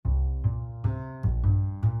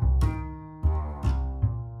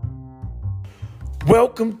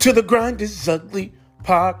Welcome to the Grind is Ugly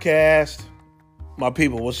podcast. My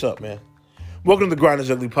people, what's up, man? Welcome to the Grind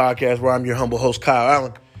is Ugly podcast, where I'm your humble host, Kyle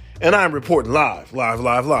Allen, and I'm reporting live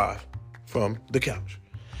from the couch.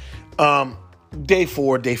 Day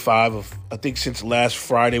 5 of, I think since last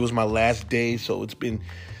Friday was my last day, so it's been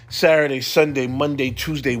Saturday, Sunday, Monday,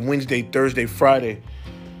 Tuesday, Wednesday, Thursday, Friday.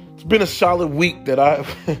 It's been a solid week that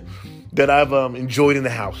I've enjoyed in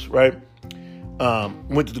the house, right?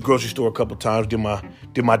 Went to the grocery store a couple times, did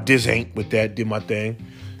my disaint with that, did my thing,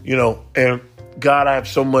 and God, I have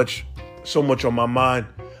so much on my mind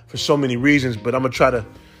for so many reasons, but I'm gonna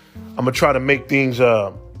try to make things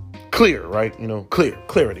clear, right?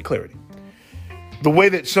 Clarity. The way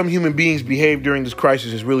that some human beings behave during this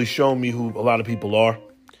crisis has really shown me who a lot of people are,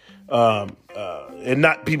 and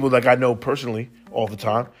not people like I know personally all the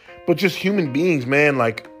time, but just human beings, man.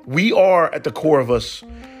 Like, we are at the core of us.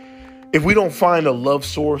 If we don't find a love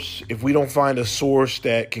source, if we don't find a source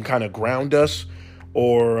that can kind of ground us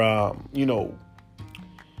or,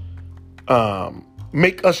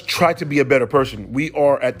 make us try to be a better person, we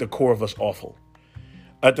are at the core of us awful.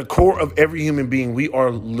 At the core of every human being, we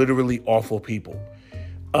are literally awful people.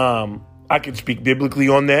 I can speak biblically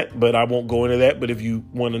on that, but I won't go into that. But if you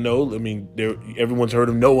want to know, I mean, everyone's heard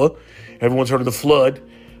of Noah. Everyone's heard of the flood.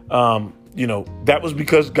 That was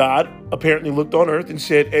because God apparently looked on earth and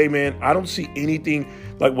said, hey, man, I don't see anything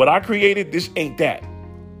like what I created. This ain't that.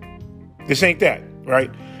 This ain't that, right?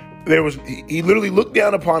 He literally looked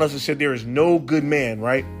down upon us and said, there is no good man,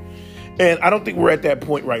 right? And I don't think we're at that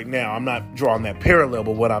point right now. I'm not drawing that parallel,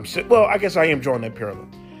 but what I'm saying, well, I guess I am drawing that parallel.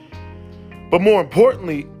 But more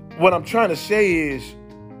importantly, what I'm trying to say is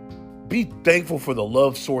be thankful for the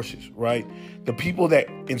love sources, right? The people that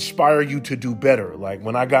inspire you to do better. Like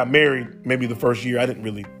when I got married, maybe the first year, I didn't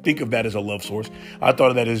really think of that as a love source. I thought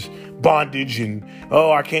of that as bondage and,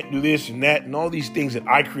 I can't do this and that and all these things that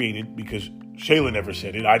I created because Shayla never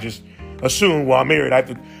said it. I just assumed while I'm married,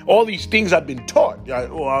 all these things I've been taught.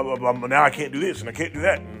 Now I can't do this and I can't do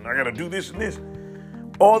that and I got to do this and this.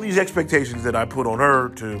 All these expectations that I put on her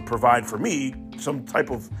to provide for me some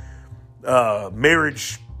type of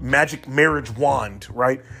magic marriage wand,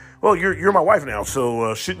 right? Well, you're my wife now,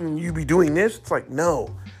 so shouldn't you be doing this? It's like,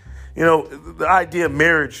 no. The idea of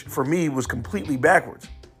marriage for me was completely backwards.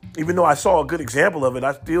 Even though I saw a good example of it,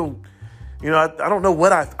 I still, I don't know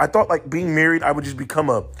what I thought, like being married, I would just become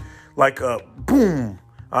boom,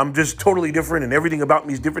 I'm just totally different and everything about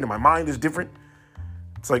me is different and my mind is different.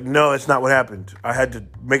 It's like, no, that's not what happened. I had to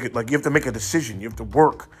make it, you have to make a decision. You have to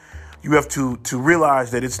work. You have to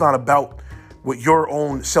realize that it's not about what your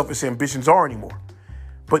own selfish ambitions are anymore.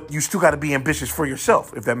 But you still got to be ambitious for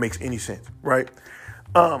yourself, if that makes any sense, right?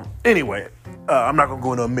 Anyway, I'm not going to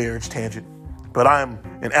go into a marriage tangent, but I'm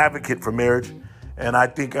an advocate for marriage. And I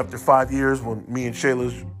think after 5 years, when me and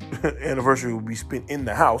Shayla's anniversary will be spent in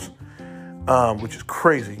the house, which is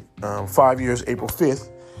crazy, 5 years, April 5th.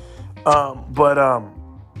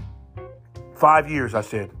 5 years, I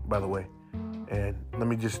said, by the way. And let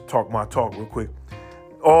me just talk my talk real quick.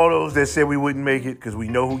 All those that said we wouldn't make it because we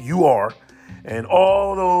know who you are. And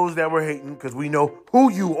all those that were hating because we know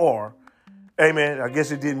who you are. Hey, man, I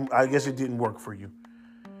guess it didn't work for you.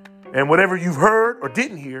 And whatever you've heard or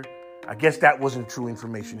didn't hear, I guess that wasn't true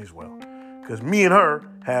information as well. Because me and her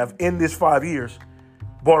have, in this 5 years,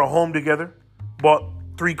 bought a home together, bought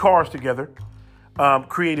 3 cars together,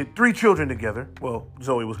 created 3 children together. Well,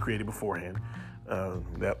 Zoe was created beforehand.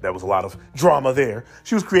 That was a lot of drama there.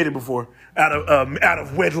 She was created before, out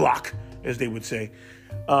of wedlock, as they would say.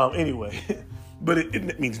 Anyway, but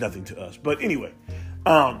it means nothing to us. But anyway,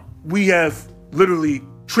 we have literally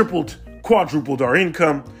tripled, quadrupled our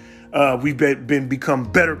income. We've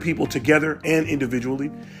become better people together and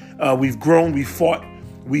individually. We've grown. We've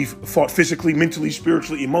fought physically, mentally,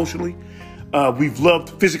 spiritually, emotionally. We've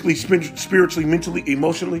loved physically, spiritually, mentally,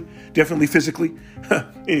 emotionally, definitely physically.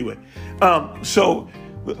 Anyway, so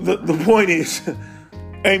the point is,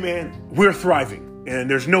 hey man, we're thriving and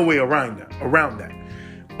there's no way around that.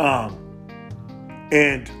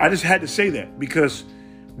 And I just had to say that because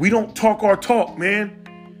we don't talk our talk,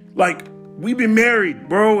 man. Like, we've been married,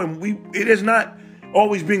 bro, and it has not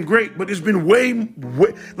always been great, but it's been way,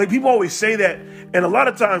 like people always say that. And a lot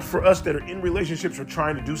of times for us that are in relationships or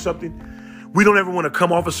trying to do something, we don't ever want to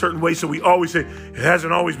come off a certain way. So we always say it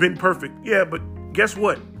hasn't always been perfect. Yeah, but guess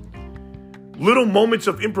what? Little moments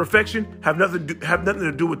of imperfection have nothing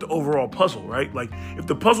to do with the overall puzzle, right? Like, if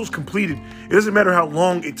the puzzle's completed, it doesn't matter how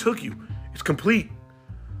long it took you. It's complete.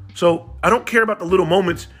 So I don't care about the little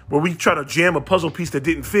moments where we try to jam a puzzle piece that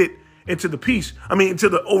didn't fit into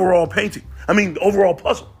the overall painting. The overall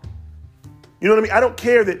puzzle. You know what I mean? I don't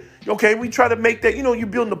care that Okay, we try to make that, you're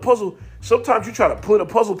building a puzzle. Sometimes you try to put a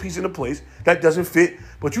puzzle piece into place that doesn't fit,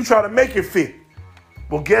 but you try to make it fit.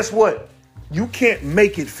 Well, guess what? You can't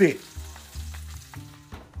make it fit.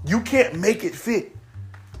 You can't make it fit.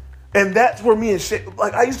 And that's where me and Shayla,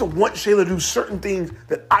 like, I used to want Shayla to do certain things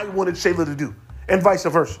that I wanted Shayla to do, and vice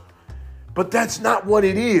versa. But that's not what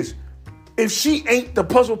it is. If she ain't the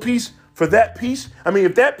puzzle piece for that piece,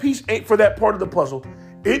 if that piece ain't for that part of the puzzle,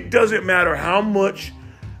 it doesn't matter how much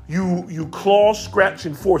you claw, scratch,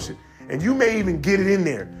 and force it. And you may even get it in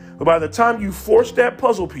there. But by the time you force that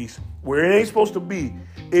puzzle piece where it ain't supposed to be,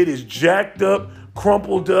 it is jacked up,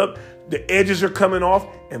 crumpled up, the edges are coming off.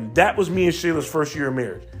 And that was me and Shayla's first year of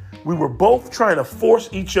marriage. We were both trying to force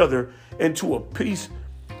each other into a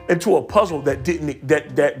puzzle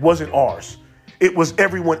that wasn't ours. It was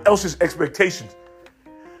everyone else's expectations.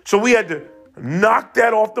 So we had to knock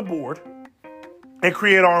that off the board and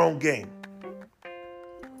create our own game.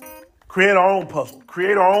 Create our own puzzle.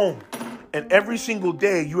 Create our own. And every single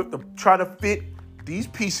day, you have to try to fit these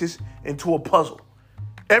pieces into a puzzle.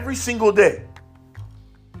 Every single day.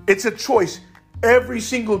 It's a choice every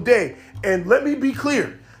single day. And let me be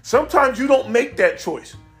clear. Sometimes you don't make that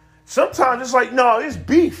choice. Sometimes it's like, no, it's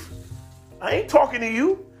beef. I ain't talking to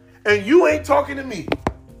you, and you ain't talking to me.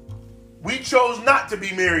 We chose not to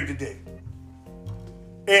be married today.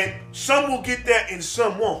 And some will get that and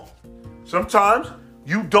some won't. Sometimes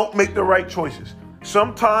you don't make the right choices.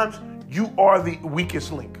 Sometimes you are the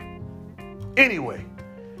weakest link. Anyway,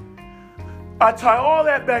 I tie all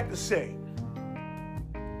that back to say,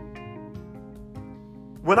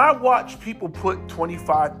 when I watch people put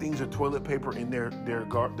 25 things of toilet paper in their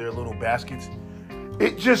little baskets,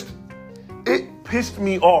 it pissed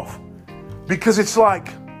me off, because it's like,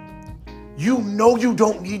 you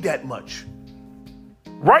don't need that much.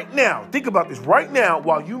 Right now, think about this. Right now,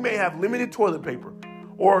 while you may have limited toilet paper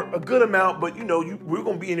or a good amount, but we're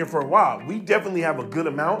going to be in here for a while. We definitely have a good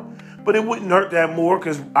amount, but it wouldn't hurt that more,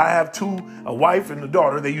 because I have a wife and a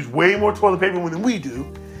daughter. They use way more toilet paper than we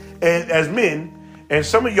do. And as men, and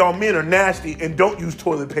some of y'all men are nasty and don't use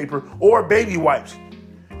toilet paper or baby wipes.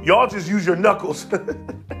 Y'all just use your knuckles.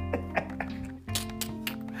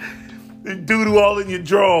 Doo-doo all in your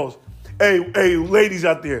drawers. Hey, ladies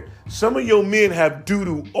out there, some of your men have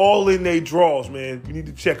doo-doo all in their drawers, man. You need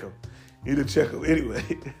to check them. Anyway.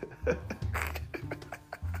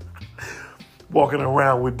 Walking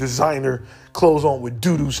around with designer clothes on with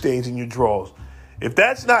doo-doo stains in your drawers. If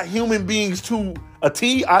that's not human beings to a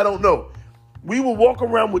T, I don't know. We will walk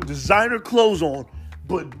around with designer clothes on,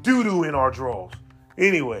 but doo-doo in our drawers.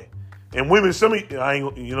 Anyway, and women, I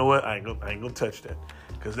ain't gonna touch that,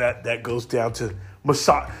 because that goes down to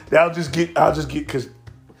massage. I'll just get, because,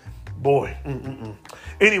 boy.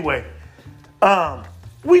 Anyway,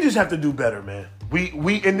 we just have to do better, man.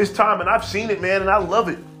 We in this time, and I've seen it, man, and I love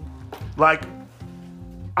it. Like,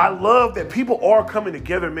 I love that people are coming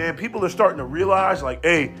together, man. People are starting to realize, like,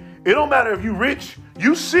 hey, it don't matter if you rich,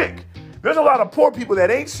 you sick. There's a lot of poor people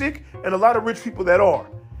that ain't sick and a lot of rich people that are.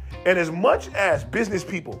 And as much as business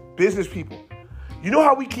people, you know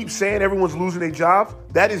how we keep saying everyone's losing their jobs?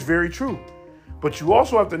 That is very true. But you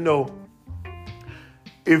also have to know,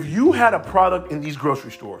 if you had a product in these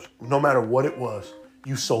grocery stores, no matter what it was,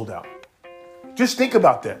 you sold out. Just think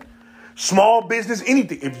about that. Small business,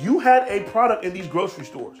 anything. If you had a product in these grocery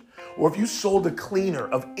stores, or if you sold a cleaner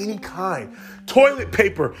of any kind, toilet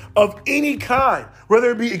paper of any kind,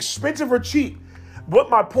 whether it be expensive or cheap, what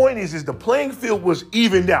my point is the playing field was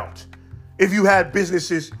evened out if you had a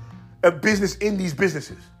business in these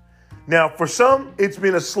businesses. Now, for some, it's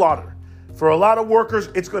been a slaughter. For a lot of workers,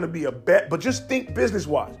 it's going to be a bet. But just think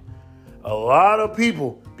business-wise. A lot of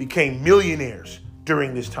people became millionaires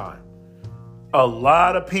during this time. A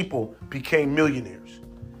lot of people became millionaires.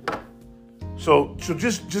 So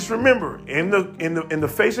just remember, in the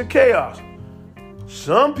face of chaos,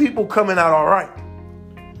 some people coming out all right.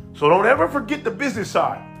 So don't ever forget the business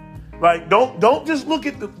side. Like, don't just look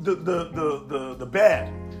at the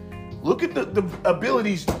bad. Look at the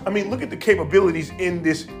abilities. Look at the capabilities in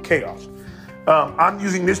this chaos. I'm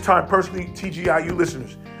using this time personally, TGIU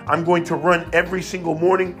listeners. I'm going to run every single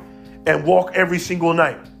morning and walk every single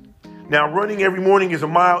night. Now, running every morning is a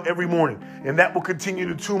mile every morning, and that will continue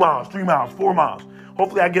to 2 miles, 3 miles, 4 miles.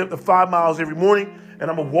 Hopefully I get up to 5 miles every morning, and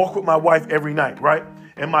I'm going to walk with my wife every night, right?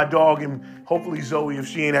 And my dog, and hopefully Zoe, if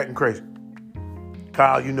she ain't acting crazy.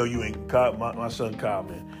 Kyle, you ain't. Kyle, my son Kyle,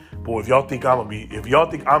 man. Boy, if y'all think I'm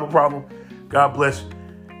a problem, God bless.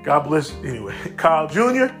 Anyway, Kyle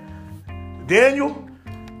Jr., Daniel,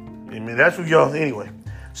 that's what y'all, anyway.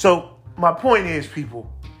 So my point is,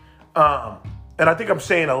 people, and I think I'm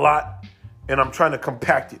saying a lot, and I'm trying to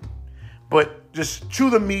compact it. but just chew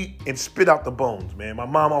the meat and spit out the bones, man. My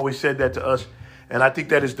mom always said that to us, and I think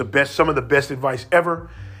that is some of the best advice ever.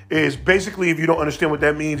 Is basically, if you don't understand what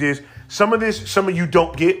that means, is some of you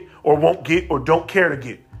don't get or won't get or don't care to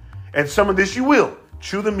get. And some of this you will.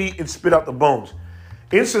 Chew the meat and spit out the bones.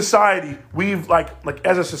 In society, we've like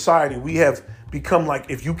as a society, we have become like,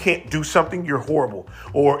 if you can't do something, you're horrible.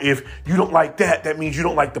 Or if you don't like that means you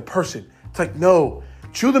don't like the person. It's like, no,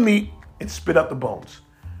 chew the meat and spit out the bones.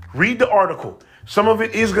 Read the article. Some of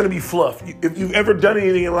it is going to be fluff. If you've ever done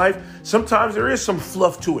anything in life, sometimes there is some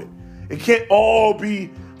fluff to it. It can't all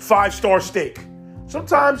be 5-star steak.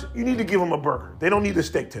 Sometimes you need to give them a burger. They don't need the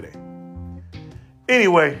steak today.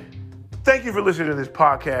 Anyway, thank you for listening to this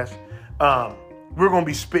podcast. We're going to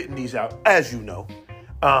be spitting these out, as you know.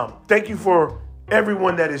 Thank you for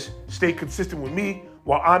everyone that has stayed consistent with me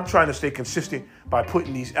while I'm trying to stay consistent by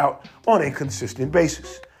putting these out on a consistent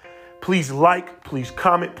basis. Please like, please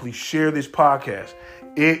comment, please share this podcast.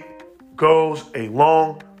 It goes a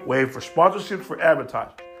long way for sponsorship, for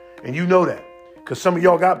advertising. And you know that because some of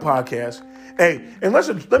y'all got podcasts. Hey, and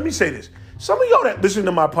let me say this. Some of y'all that listen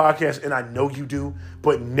to my podcast, and I know you do,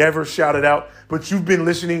 but never shout it out, but you've been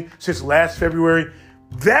listening since last February,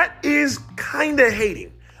 that is kind of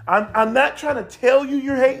hating. I'm not trying to tell you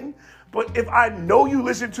you're hating, but if I know you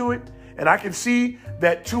listen to it, and I can see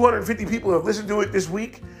that 250 people have listened to it this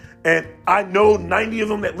week, and I know 90 of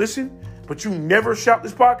them that listen, but you never shout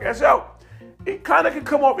this podcast out, it kind of can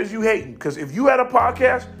come off as you hating. Because if you had a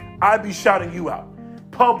podcast, I'd be shouting you out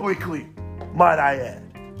publicly, might I add.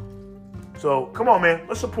 So come on, man.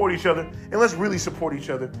 Let's support each other, and let's really support each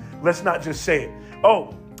other. Let's not just say it.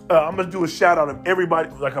 I'm going to do a shout out of everybody,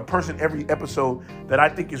 like a person every episode that I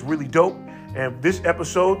think is really dope. And this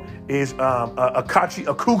episode is Akachi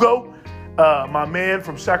Akugo. My man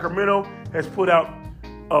from Sacramento has put out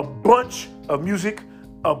a bunch of music,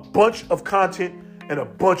 a bunch of content, and a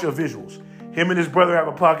bunch of visuals. Him and his brother have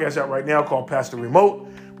a podcast out right now called Past the Remote,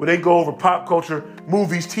 where they go over pop culture,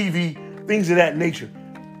 movies, TV, things of that nature.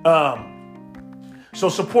 So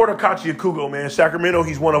support Akachi Akugo, man. Sacramento,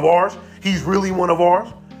 he's one of ours. He's really one of ours,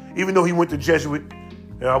 even though he went to Jesuit.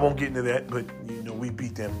 I won't get into that, but we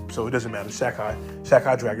beat them, so it doesn't matter.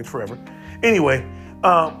 Sac-High Dragons forever. Anyway,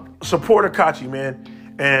 support Akachi, man.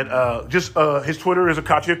 And his Twitter is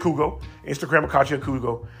Akachi Akugo, Instagram Akachi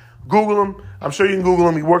Akugo. Google him. I'm sure you can Google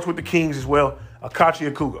him. He works with the Kings as well. Akachi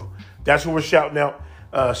Akugo. That's what we're shouting out.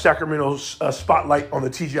 Sacramento's spotlight on the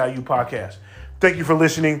TGIU podcast. Thank you for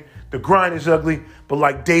listening. The grind is ugly, but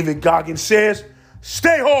like David Goggins says,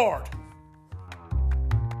 stay hard.